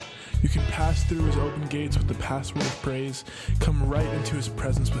pass through his open gates with the password of praise. Come right into his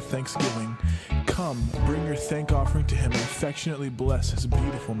presence with thanksgiving. Come, bring your thank offering to him and affectionately bless his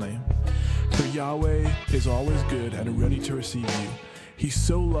beautiful name. For Yahweh is always good and ready to receive you. He's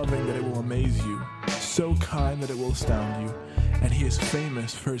so loving that it will amaze you, so kind that it will astound you, and he is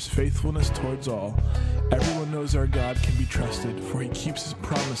famous for his faithfulness towards all. Everyone knows our God can be trusted, for he keeps his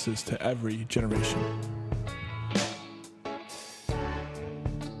promises to every generation.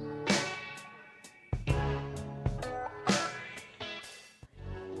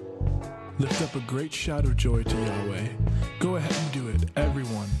 Lift up a great shout of joy to Yahweh. Go ahead and do it,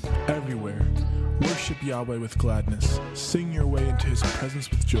 everyone, everywhere. Worship Yahweh with gladness. Sing your way into his presence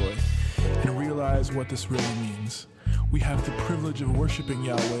with joy, and realize what this really means. We have the privilege of worshiping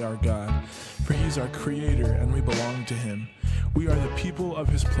Yahweh our God, for he is our creator and we belong to him. We are the people of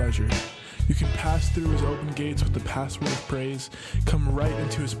his pleasure. You can pass through his open gates with the password of praise. Come right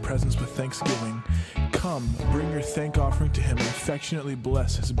into his presence with thanksgiving. Come, bring your thank offering to him and affectionately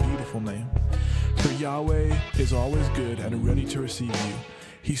bless his beautiful name. For Yahweh is always good and ready to receive you.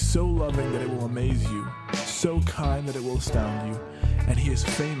 He's so loving that it will amaze you, so kind that it will astound you, and he is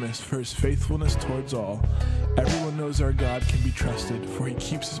famous for his faithfulness towards all. Everyone knows our God can be trusted, for he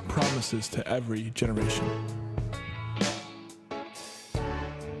keeps his promises to every generation.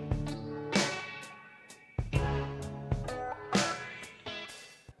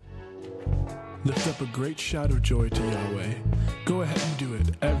 Lift up a great shout of joy to Yahweh. Go ahead and do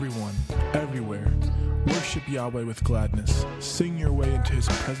it, everyone, everywhere. Worship Yahweh with gladness. Sing your way into his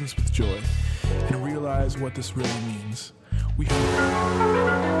presence with joy, and realize what this really means. We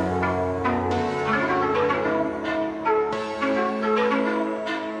have